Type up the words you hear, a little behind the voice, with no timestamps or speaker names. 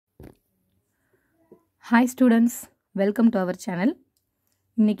Hi students, welcome to our channel.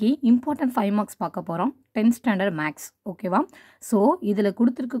 இன்னைக்கு important 5 marks பார்க்க போறோம் 10th standard maths ஓகேவா சோ இதுல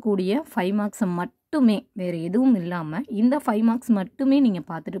கொடுத்திருக்கக்கூடிய 5 marks மட்டுமே வேற எதுவும் இல்லாம இந்த 5 marks மட்டுமே நீங்க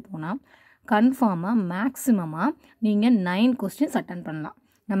பார்த்துட்டு போனா கன்ஃபார்மா மேக்ஸिमமா நீங்க 9 क्वेश्चंस அட்டெண்ட் பண்ணலாம்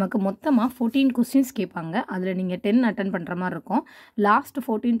நமக்கு மொத்தமா 14 क्वेश्चंस கேட்பாங்க அதுல நீங்க 10 அட்டெண்ட் பண்ற மாதிரி இருக்கும் லாஸ்ட்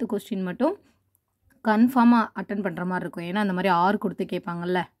 14th क्वेश्चन மட்டும் கன்ஃபார்மா அட்டெண்ட் பண்ற மாதிரி இருக்கும் ஏனா அந்த மாதிரி 6 கொடுத்து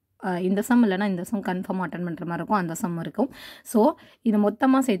கேட்பாங்கல்ல இந்த சம் இல்லனா இந்த சம் கன்ஃபார்ம் அட்டெண்ட் பண்ற மாதிரி இருக்கும் அந்த சம் இருக்கும் சோ இது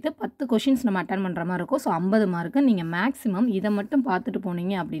மொத்தமா சேர்த்து 10 क्वेश्चंस நம்ம அட்டெண்ட் பண்ற மாதிரி இருக்கும் சோ 50 மார்க் நீங்க மேக்ஸिमम இத மட்டும் பார்த்துட்டு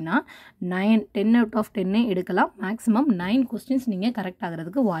போனீங்க அப்படினா 10 out of 10 எடுக்கலாம் மேக்ஸिमम 9 क्वेश्चंस நீங்க கரெக்ட்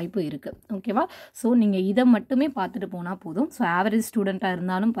ஆகிறதுக்கு வாய்ப்பு இருக்கு ஓகேவா சோ நீங்க இத மட்டுமே பார்த்துட்டு போனா போதும் சோ ஆவரேஜ் ஸ்டூடண்டா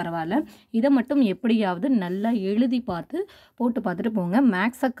இருந்தாலும் பரவாயில்லை இத மட்டும் எப்படியாவது நல்லா எழுதி போட்டு பார்த்துட்டு போங்க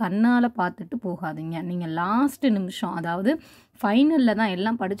மேக்ஸ கண்ணால பார்த்துட்டு போகாதீங்க நீங்க லாஸ்ட் நிமிஷம் அதாவது ஃபைனல்ல தான்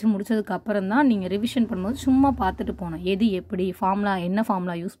எல்லாம் படிச்சு முடிச்சதுக்கு அப்புறம் தான் நீங்க ரிவிஷன் பண்ணும்போது சும்மா பார்த்துட்டு போணும் எது எப்படி ஃபார்முலா என்ன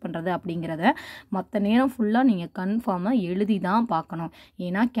ஃபார்முலா யூஸ் பண்றது அப்படிங்கறத மத்த நேரம் ஃபுல்லா நீங்க கன்ஃபார்மா எழுதி தான் பார்க்கணும்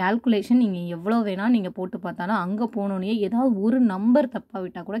ஏனா கால்குலேஷன் நீங்க எவ்வளவு வேணா நீங்க போட்டு பார்த்தாலும் அங்க போனோனே ஏதாவது ஒரு நம்பர் தப்பா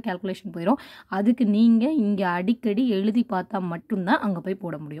விட்டா கூட கால்குலேஷன் போயிடும் அதுக்கு நீங்க இங்க அடிக்கடி எழுதி பார்த்தா மட்டும் தான் அங்க போய்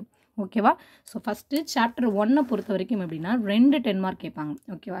போட முடியும் ஓகேவா சோ ஃபர்ஸ்ட் சாப்டர் 1 பொறுத்த வரைக்கும் எப்படினா 2 10 மார்க் கேட்பாங்க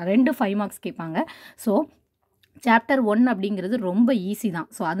ஓகேவா 2 5 மார்க்ஸ் கேட்பாங்க சோ சாப்டர் 1 அப்படிங்கிறது ரொம்ப ஈஸி தான்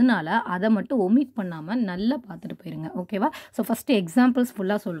சோ அதனால அத மட்டும் ஒமிட் பண்ணாம நல்லா பார்த்துட்டு போயிருங்க ஓகேவா சோ ஃபர்ஸ்ட் எக்ஸாம்பிள்ஸ்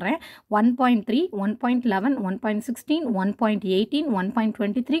ஃபுல்லா சொல்றேன் 1.3 1.11 1.16 1.18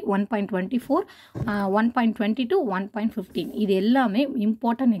 1.23 1.24 1.22 1.15 இது எல்லாமே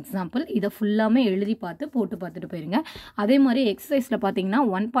இம்பார்ட்டன்ட் எக்ஸாம்பிள் இத ஃபுல்லாமே எழுதி போட்டு பார்த்துட்டு போயிருங்க அதே மாதிரி எக்சர்சைஸ்ல பாத்தீங்கன்னா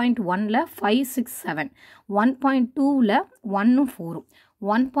 1.1 ல 5 6 7 1.2 ல 1 4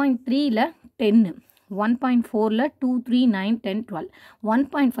 1.3 ல 10 1.4 ல 2 3 9 10 12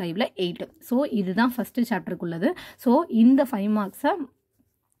 1.5 ல 8 சோ இதுதான் ஃபர்ஸ்ட் சாப்டருக்குள்ளது சோ இந்த 5 மார்க்ஸை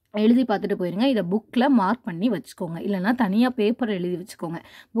எழுதி பார்த்துட்டு போயிருங்க இத புக்ல மார்க் பண்ணி வச்சுக்கோங்க இல்லனா தனியா பேப்பர் எழுதி வச்சுக்கோங்க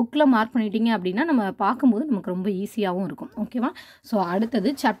புக்ல மார்க் பண்ணிட்டீங்க அப்படினா நம்ம பாக்கும்போது நமக்கு ரொம்ப ஈஸியாவும் இருக்கும் ஓகேவா சோ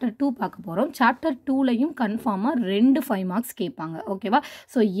அடுத்து சாப்டர் 2 பார்க்க போறோம் சாப்டர் 2 லயும் கன்ஃபார்மா 2 5 மார்க்ஸ் கேட்பாங்க ஓகேவா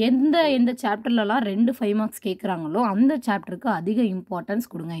சோ எந்த சாப்டர்லலாம் 2 5 மார்க்ஸ் கேக்குறாங்களோ அந்த சாப்டருக்கு அதிக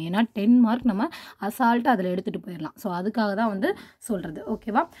இம்பார்ட்டன்ஸ் கொடுங்க ஏனா 10 மார்க் நம்ம அசால்ட்டா அதுல எடுத்துட்டு போயிரலாம் சோ அதுக்காக தான் வந்து சொல்றது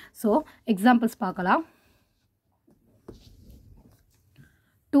ஓகேவா சோ எக்ஸாம்பிள்ஸ் பார்க்கலாம்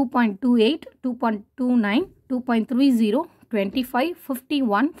 2.28 2.29 2.30 25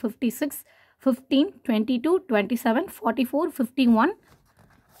 51 56 15 22 27 44 51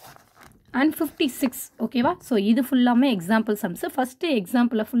 and 56 ஓகேவா சோ இது ஃபுல்லாமே எக்ஸாம்பிள் சம்ஸ் ஃபர்ஸ்ட்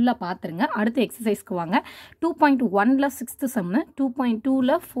எக்ஸாம்பிள ஃபுல்லா பாத்துருங்க அடுத்து எக்சர்சைஸ்க்கு வாங்க 2.1 ல 6th சம் 2.2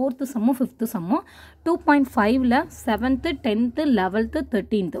 ல 4th சம் 5th சம் 2.5 ல 7th 10th 11th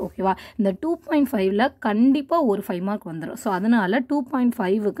 13th ஓகேவா இந்த 2.5 ல கண்டிப்பா ஒரு 5 மார்க் வந்துரும் சோ அதனால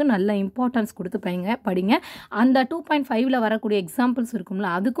 2.5 க்கு நல்ல இம்பார்ட்டன்ஸ் கொடுத்து படிங்க அந்த 2.5 ல வரக்கூடிய எக்ஸாம்பிள்ஸ்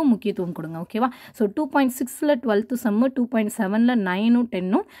இருக்கும்ல அதுக்கும் முக்கியத்துவம் கொடுங்க ஓகேவா சோ 2.6 ல 12th சம் 2.7 ல 9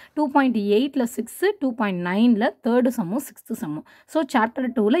 10 2.8 ல 6 2.9 ல 3rd some 6th some so chapter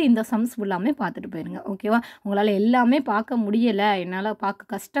 2 ல இந்த சம்ஸ் ஃபுல்லாமே பார்த்துட்டு போயிருங்க ஓகேவா உங்களால எல்லாமே பார்க்க முடியல என்னால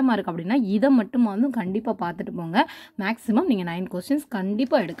பார்க்க கஷ்டமா இருக்கு அப்படினா இத மட்டும் வந்து கண்டிப்பா பார்த்துட்டு போங்க மேக்ஸिमम நீங்க 9 क्वेश्चंस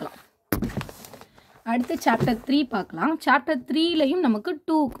கண்டிப்பா எடுக்கலாம் அடுத்து சாப்டர் 3 பார்க்கலாம் சாப்டர் 3 லயும் நமக்கு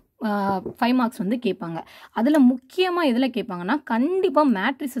 5 மார்க்ஸ் வந்து கேட்பாங்க அதுல முக்கியமா எதுல கேட்பாங்கன்னா கண்டிப்பா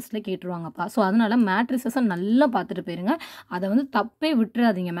மேட்ரிசஸ்ல கேட்றுவாங்கப்பா சோ அதனால மேட்ரிசஸை நல்லா பார்த்துட்டு போயிருங்க அத வந்து தப்பே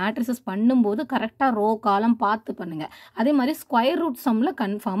விட்டுறாதீங்க மேட்ரிசஸ் பண்ணும்போது கரெக்ட்டா ரோ காலம் பார்த்து பண்ணுங்க அதே மாதிரி ஸ்கொயர் ரூட் சம்ல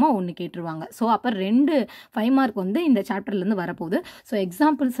கன்ஃபார்மா ஒன்னு கேட்றுவாங்க சோ அப்ப 2 5 மார்க் வந்து இந்த சாப்டர்ல இருந்து வரப்போகுது சோ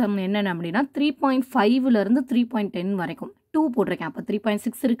எக்ஸாம்பிள் சம் என்னன்னா அப்படினா 3.5 ல இருந்து 3.10 வரைக்கும் 2 போட்டுருக்கேன் அப்ப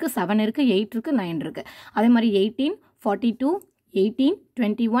 3.6 இருக்கு 7 இருக்கு 8 இருக்கு 9 இருக்கு அதே மாதிரி 18 42 18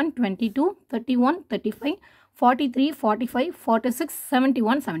 21 22 31 35 43 45 46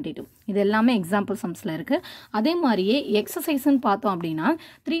 71 72 இது எல்லாமே எக்ஸாம்பிள் சம்ஸ்ல இருக்கு அதே மாதிரியே எக்சர்சைஸ்னு பார்த்தோம் அப்படினா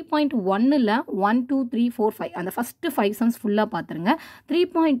 3.1 ல 1 2 3 4 5 அந்த ஃபர்ஸ்ட் 5 சம்ஸ் ஃபுல்லா பாத்துருங்க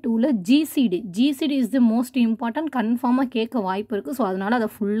 3.2 ல GCD is the most important கன்ஃபார்மா கேட்க வாய்ப்பு இருக்கு சோ அதனால அத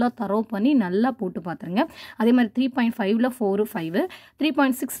ஃபுல்லா தரோ பண்ணி நல்லா போட்டு பாத்துருங்க அதே மாதிரி 3.5 ல 4 5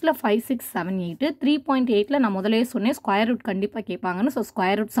 3.6 ல 5 6 7 8 3.8 ல நான் முதல்லயே சொன்னேன் ஸ்கொயர் ரூட் கண்டிப்பா கேட்பாங்கன்னு சோ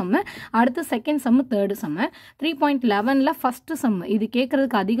ஸ்கொயர் ரூட் சம் அடுத்து செகண்ட் சம் தேர்ட் சம் 3.11 ல ஃபர்ஸ்ட் சம் இது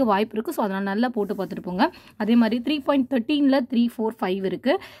கேக்குறதுக்கு அதிக வாய்ப்பு இருக்கு சோ அதனால நல்லா போட்டு பார்த்துட்டு போங்க அதே மாதிரி 3.13 ல 3 4 5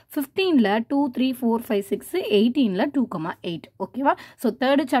 இருக்கு 15 ல 2 3 4 5 6 18 ல 2, 8 ஓகேவா சோ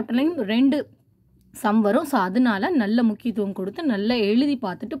தேர்ட் சாப்டர்லயும் 2 சம் வரும். ஸோ அதனால நல்ல முக்கியத்துவம் கொடுத்து நல்லா எழுதி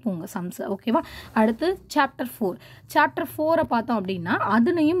பார்த்துட்டு போங்க சம்ஸை. ஓகேவா? அடுத்து சாப்டர் 4. சாப்டர் 4 பார்த்தோம் அப்படின்னா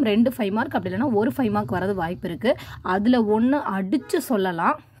அதுலேயும் 2 5 மார்க், அப்படி இல்லைன்னா ஒரு 5 மார்க் வரது வாய்ப்பு இருக்குது. அதில் ஒன்று அடித்து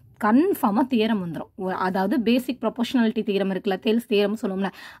சொல்லலாம், கன்ஃபார்மாக தியரம் வந்துடும். அதாவது பேசிக் ப்ரொபோஷனாலிட்டி தியரம் இருக்குல்ல, தேல்ஸ் தியரம் சொல்லுவோம்ல,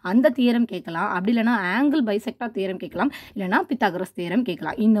 அந்த தியரம் கேட்கலாம். அப்படி இல்லைனா ஆங்கிள் பைசெக்டார் தியரம் கேட்கலாம், இல்லைனா பித்தாகரஸ் தியரம்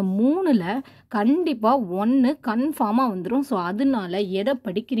கேட்கலாம். இந்த 3ல் கண்டிப்பாக 1 கன்ஃபார்மாக வந்துடும். ஸோ அதனால எதை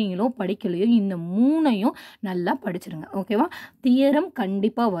படிக்கிறீங்களோ படிக்கலையோ இந்த 3ஐயும் நல்லா படிச்சிருங்க. ஓகேவா? தியரம்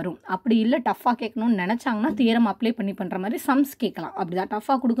கண்டிப்பாக வரும். அப்படி இல்லை டஃப்பாக கேட்கணும்னு நினச்சாங்கன்னா தியரம் அப்ளை பண்ணி பண்ணுற மாதிரி சம்ஸ் கேட்கலாம். அப்படி தான்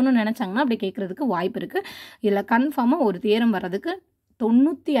டஃப்பாக கொடுக்கணும்னு நினச்சாங்கன்னா அப்படி கேட்குறதுக்கு வாய்ப்பு இருக்குது. இல்லை கன்ஃபார்மாக ஒரு தியரம் வர்றதுக்கு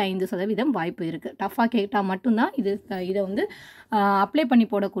 95% வாய்ப்பு இருக்குது. டஃப்பாக கேட்டால் மட்டும்தான் இதை வந்து அப்ளை பண்ணி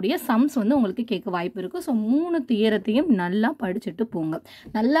போடக்கூடிய சம்ஸ் வந்து உங்களுக்கு கேட்க வாய்ப்பு இருக்குது. ஸோ 3 தியரத்தையும் நல்லா படிச்சுட்டு போங்க.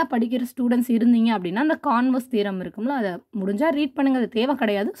 நல்லா படிக்கிற ஸ்டூடெண்ட்ஸ் இருந்தீங்க அப்படின்னா அந்த கான்வர்ஸ் தியரம் இருக்கும்ல, அதை முடிஞ்சால் ரீட் பண்ணுங்கள், அது தேவை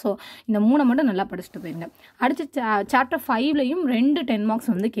கிடையாது. ஸோ இந்த 3 மட்டும் நல்லா படிச்சுட்டு போயிருங்க. அடுத்து சாப்டர் 5லையும் 2 10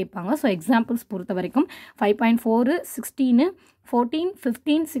 மார்க்ஸ் வந்து கேட்பாங்க. ஸோ எக்ஸாம்பிள்ஸ் பொறுத்த வரைக்கும் 5.4, 16, 14,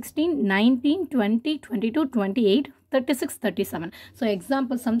 15, 16, 19, 20, 22, 28, 36, 37. ஸோ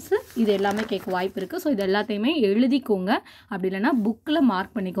எக்ஸாம்பிள் சம்ஸு இது எல்லாமே கேட்க வாய்ப்பு இருக்குது. ஸோ இது எல்லாத்தையுமே எழுதிக்கோங்க. அப்படி இல்லைனா புக்கில்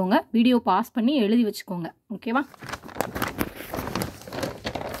மார்க் பண்ணிக்கோங்க, வீடியோ பாஸ் பண்ணி எழுதி வச்சுக்கோங்க. ஓகேவா?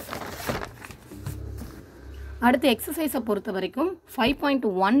 அடுத்து எக்ஸசைஸை பொறுத்த வரைக்கும்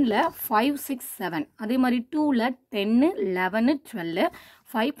 5.1ல் 5, 6, 7, அதே மாதிரி 2ல் 10, 11, 12,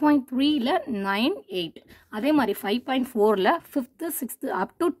 5.3ல் 9, 8, அதே மாதிரி 5.4ல் 5th, 6th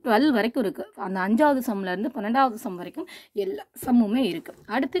அப் டு 12 வரைக்கும் இருக்குது. அந்த 5வது சம்லேருந்து 12வது சம் வரைக்கும் எல்லா சம்முமே இருக்குது.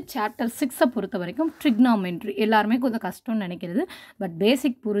 அடுத்து சாப்டர் 6ஐ பொறுத்த வரைக்கும் ட்ரிக்னாமெண்ட்ரி எல்லாருமே கொஞ்சம் கஷ்டம்னு நினைக்கிறது, பட்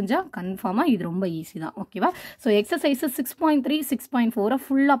பேசிக் புரிஞ்சால் கன்ஃபார்மாக இது ரொம்ப ஈஸி தான். ஓகேவா? ஸோ எக்ஸசைஸு 6.3, 6.4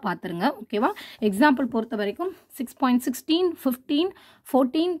 ஃபுல்லாக பார்த்துருங்க. ஓகேவா? எக்ஸாம்பிள் பொறுத்த வரைக்கும் 6.16, 15,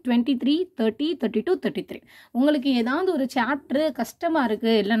 14, 23, 30, 32, 33. உங்களுக்கு ஏதாவது ஒரு சாப்டர் கஷ்டமாக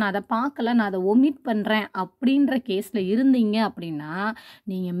இருக்குது, இல்லை நான் அதை பார்க்கல, நான் அதை ஒமிட் பண்ணுறேன் அப்படின்ற கேஸில் இருந்தீங்க அப்படின்னா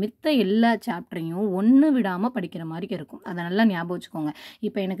நீங்கள் மித்த எல்லா சாப்டரையும் ஒன்று விடாமல் படிக்கிற மாதிரி இருக்கும். அதை நல்லா ஞாபகம் வச்சுக்கோங்க.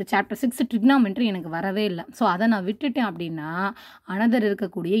 இப்போ எனக்கு சாப்டர் 6 ட்ரிக்னாமெண்ட்ரி எனக்கு வரவே இல்லை, ஸோ அதை நான் விட்டுட்டேன் அப்படின்னா அனதர்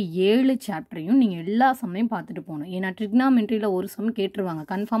இருக்கக்கூடிய 7 சாப்டரையும் நீங்கள் எல்லா சம்மையும் பார்த்துட்டு போகணும். ஏன்னா ட்ரிக்னாமெண்ட்ரியில் ஒரு சம் கேட்டுருவாங்க,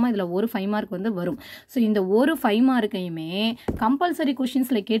 கன்ஃபார்மாக இதில் ஒரு 5 மார்க் வந்து வரும். ஸோ இந்த ஒரு 5 மார்க்கையுமே கம்பல்சரி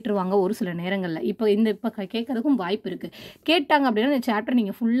கொஷின்ஸில் கேட்டுருவாங்க ஒரு சில நேரங்களில். இப்போ கேட்கறதுக்கும் வாய்ப்பு இருக்குது. கேட்டாங்க அப்படின்னா இந்த சாப்டர்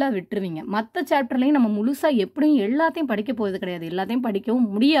நீங்கள் ஃபுல்லாக விட்டுருவீங்க. மற்ற சாப்டர்லையும் நம்ம முழுசாக எப்படியும் எல்லாத்தையும் படிக்க போகிறது கிடையாது, எல்லாத்தையும் படிக்கவும்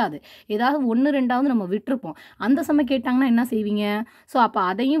முடியாது. ஏதாவது 1, 2வது நம்ம விட்டுருப்போம். அந்த சமயம் கேட்டாங்கன்னா என்ன செய்வீங்க? ஸோ அப்போ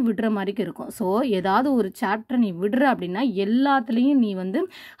அதையும் விடுற மாதிரி இருக்கும். ஸோ ஏதாவது ஒரு சாப்டர் நீ விடுற அப்படின்னா எல்லாத்துலேயும் நீ வந்து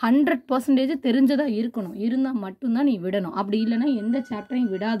 100% தெரிஞ்சதாக இருக்கணும், இருந்தால் மட்டும்தான் நீ விடணும். அப்படி இல்லைன்னா எந்த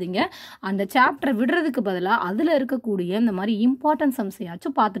சாப்டரையும் விடாதீங்க. அந்த சாப்டரை விடுறதுக்கு பதிலாக அதில் இருக்கக்கூடிய இந்த மாதிரி இம்பார்ட்டன்ட்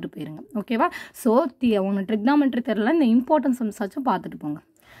சம்ஸையாச்சும் பார்த்துட்டு போயிருங்க. ஓகேவா? ஸோ உங்களுக்கு ட்ரிக்னாமெண்ட்ரி தெரியல, இந்த இம்பார்ட்டன்ட் சம்ஸாச்சும் பார்த்துட்டு போங்க.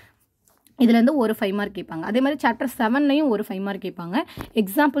 இதுலேருந்து ஒரு 5 மார்க் கேட்பாங்க. அதே மாதிரி சாப்டர் 7லையும் ஒரு 5 மார்க் கேட்பாங்க.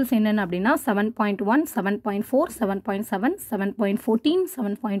 எக்ஸாம்பிள்ஸ் என்னென்ன அப்படின்னா 7.1, 7.4, 7.7, 7.14,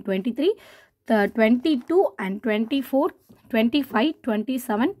 7.23, 22 and 24, 25,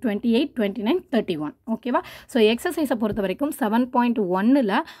 27, 28, 29, 31. ஓகேவா? ஸோ எக்ஸசைஸை பொறுத்த வரைக்கும்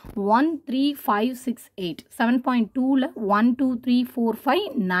 7.1ல் 1, 3, 5, 6, 8, 7.2ல் 1, 2, 3, 4, 5,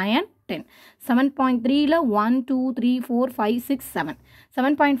 9, 10, 7.3ல் 1, 2, 3, 4, 5, 6, 7,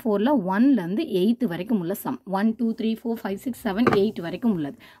 7.4ல் 1லேருந்து 8 வரைக்கும் உள்ள சம், 1, 2, 3, 4, 5, 6, 7, 8 வரைக்கும்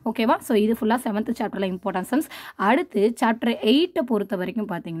உள்ளது. ஓகேவா? ஸோ இது ஃபுல்லாக 7th சாப்டரில் இம்பார்ட்டன்ட் சம்ஸ். அடுத்து சாப்டர் 8 பொறுத்த வரைக்கும்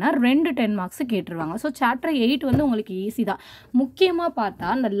பார்த்தீங்கன்னா 2 10 மார்க்ஸ் கேட்டுருவாங்க. ஸோ சாப்டர் 8 வந்து உங்களுக்கு ஈஸி தான். முக்கியமாக பார்த்தா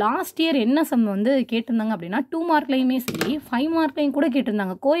இந்த லாஸ்ட் இயர் என்ன சம் வந்து கேட்டிருந்தாங்க அப்படின்னா 2 மார்க்லையுமே சரி 5 மார்க்லையும் கூட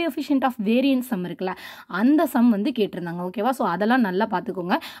கேட்டிருந்தாங்க. கோஎஃபிஷியன்ட் ஆஃப் வேரியன்ஸ் சம் இருக்குல்ல, அந்த சம் வந்து கேட்டிருந்தாங்க. ஓகேவா? ஸோ அதெல்லாம் நல்லா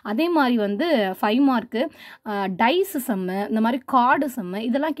பார்த்துக்கோங்க. அதே மாதிரி வந்து 5 மார்க்கு டைஸ் சம்மு, இந்த மாதிரி கார்டு சம்மு,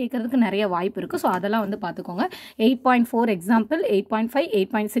 இதெல்லாம் கேட்கறதுக்கு நிறைய வாய்ப்பு இருக்குது. ஸோ அதெல்லாம் வந்து பார்த்துக்கோங்க. 8.4 எக்ஸாம்பிள், 8.5,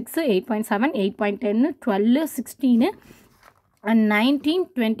 8.6, 8.7, 8.10, 12, 16 and 19,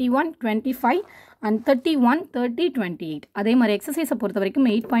 21, 25 and 31, 30, 28. அதே மாதிரி எக்ஸசைஸை பொறுத்த வரைக்கும்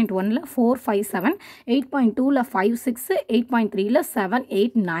 8.1ல் 4, 5, 7, 8.2ல் 5, 6, 8.3ல் 7,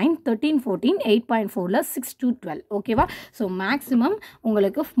 8, 9, 13, 14, 8.4ல் 6 to 12. ஓகேவா? ஸோ மேக்ஸிமம்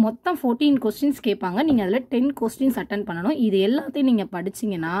உங்களுக்கு மொத்தம் 14 கொஸ்டின்ஸ் கேட்பாங்க. நீங்கள் அதில் 10 கொஸ்டின்ஸ் அட்டன் பண்ணணும். இது எல்லாத்தையும் நீங்கள்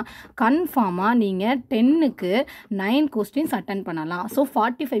படிச்சிங்கன்னா கன்ஃபார்மாக நீங்கள் 10க்கு 9 கொஸ்டின்ஸ் அட்டன் பண்ணலாம். ஸோ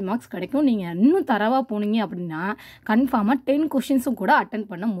 45 மார்க்ஸ் கிடைக்கும். நீங்கள் இன்னும் தரவாக போனீங்க அப்படின்னா கன்ஃபார்மாக 10 கொஸ்டின்ஸும் கூட அட்டன்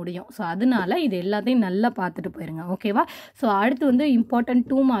பண்ண முடியும். ஸோ அதனால இது எல்லாத்தையும் நல்லா பார்த்துட்டு போயிருங்க ஓகேவா. ஸோ அடுத்து வந்து இம்பார்ட்டன்ட்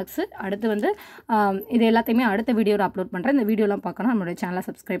 2 மார்க்ஸு அடுத்து வந்து இது எல்லாத்தையுமே அடுத்த வீடியோவில் அப்லோட் பண்ணுறேன். இந்த வீடியோலாம் பார்க்கணும் நம்மளுடைய சேனலை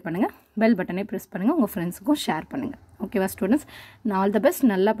சப்ஸ்கிரைப் பண்ணுங்கள், பெல் பட்டனை ப்ரெஸ் பண்ணுங்கள், உங்கள் ஃப்ரெண்ட்ஸுக்கும் ஷேர் பண்ணுங்கள் ஓகேவா ஸ்டூடெண்ட்ஸ். All the best.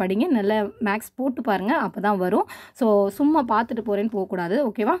 நல்லா படிங்க, நல்ல மேக்ஸ் போட்டு பாருங்கள், அப்போ தான் வரும். ஸோ சும்மா பார்த்துட்டு போகிறேன்னு போகக்கூடாது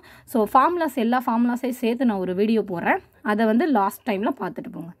ஓகேவா. ஸோ ஃபார்முலாஸ் எல்லா ஃபார்முலாஸையும் சேர்த்து நான் ஒரு வீடியோ போடுறேன், அதை வந்து லாஸ்ட் டைமில்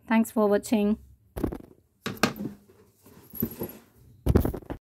பார்த்துட்டு போங்க. தேங்க்ஸ் ஃபார் வாட்சிங்.